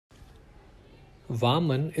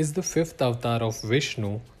Vaman is the fifth avatar of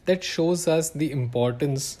Vishnu that shows us the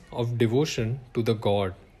importance of devotion to the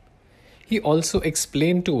god. He also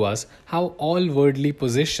explained to us how all worldly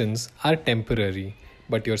possessions are temporary,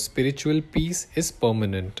 but your spiritual peace is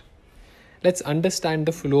permanent. Let's understand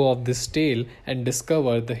the flow of this tale and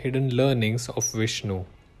discover the hidden learnings of Vishnu.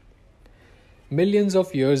 Millions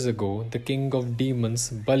of years ago, the king of demons,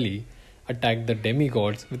 Bali, attacked the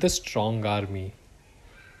demigods with a strong army,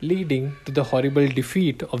 leading to the horrible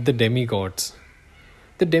defeat of the demigods.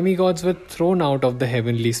 The demigods were thrown out of the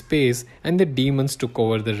heavenly space and the demons took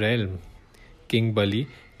over the realm. King Bali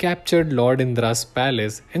captured Lord Indra's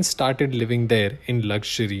palace and started living there in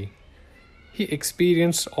luxury. He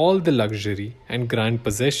experienced all the luxury and grand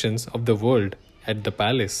possessions of the world at the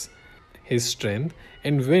palace. His strength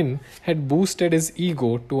and win had boosted his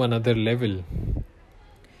ego to another level.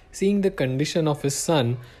 Seeing the condition of his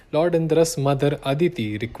son, Lord Indra's mother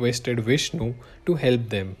Aditi requested Vishnu to help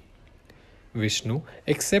them. Vishnu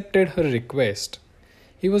accepted her request.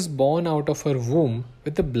 He was born out of her womb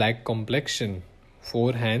with a black complexion,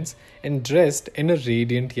 4 hands, and dressed in a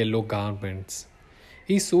radiant yellow garments.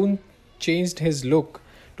 He soon changed his look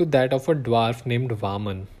to that of a dwarf named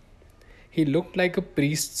Vaman. He looked like a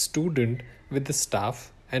priest's student with a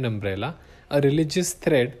staff, an umbrella, a religious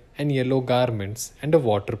thread, and yellow garments, and a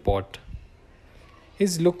water pot.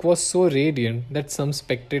 His look was so radiant that some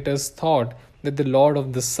spectators thought that the Lord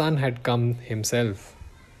of the Sun had come himself.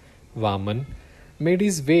 Vaman made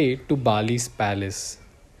his way to Bali's palace.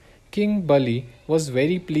 King Bali was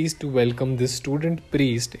very pleased to welcome this student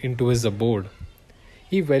priest into his abode.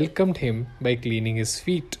 He welcomed him by cleaning his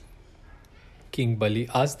feet. King Bali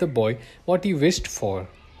asked the boy what he wished for.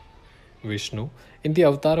 Vishnu, in the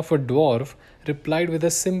avatar of a dwarf, replied with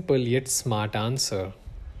a simple yet smart answer.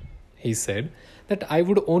 He said that I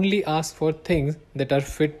would only ask for things that are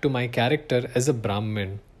fit to my character as a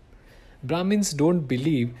Brahmin. Brahmins don't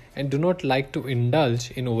believe and do not like to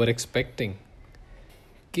indulge in over-expecting.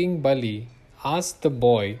 King Bali asked the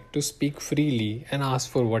boy to speak freely and ask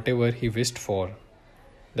for whatever he wished for.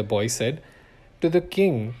 The boy said to the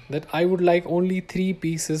king that I would like only 3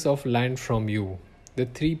 pieces of land from you. The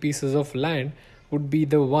 3 pieces of land would be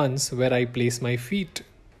the ones where I place my feet,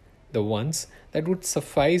 the ones that would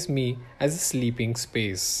suffice me as a sleeping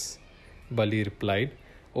space. Bali replied,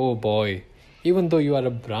 "Oh boy, even though you are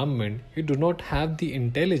a Brahmin, you do not have the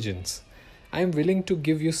intelligence. I am willing to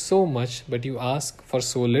give you so much, but you ask for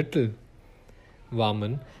so little."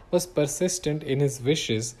 Vaman was persistent in his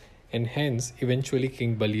wishes, and hence eventually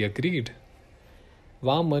King Bali agreed.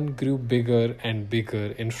 Vaman grew bigger and bigger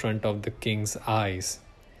in front of the king's eyes,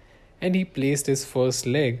 and he placed his first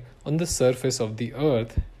leg on the surface of the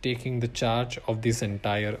earth, taking the charge of this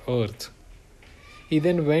entire earth. He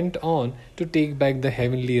then went on to take back the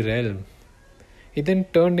heavenly realm. He then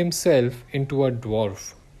turned himself into a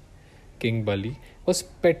dwarf. King Bali was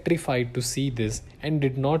petrified to see this and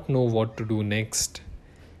did not know what to do next.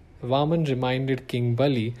 Vaman reminded King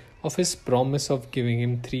Bali of his promise of giving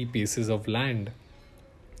him 3 pieces of land.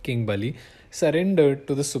 King Bali surrendered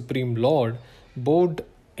to the Supreme Lord, bowed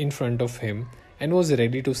in front of him, and was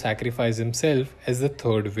ready to sacrifice himself as the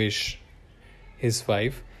third wish. His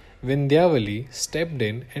wife, Vindhyavali, stepped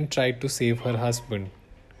in and tried to save her husband.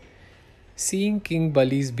 Seeing King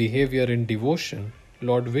Bali's behavior and devotion,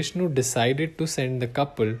 Lord Vishnu decided to send the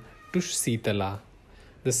couple to Sitala,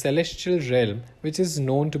 the celestial realm which is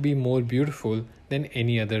known to be more beautiful than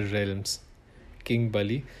any other realms. King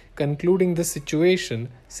Bali, concluding the situation,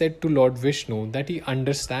 said to Lord Vishnu that he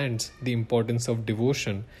understands the importance of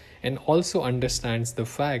devotion and also understands the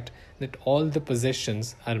fact that all the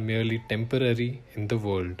possessions are merely temporary in the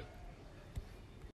world.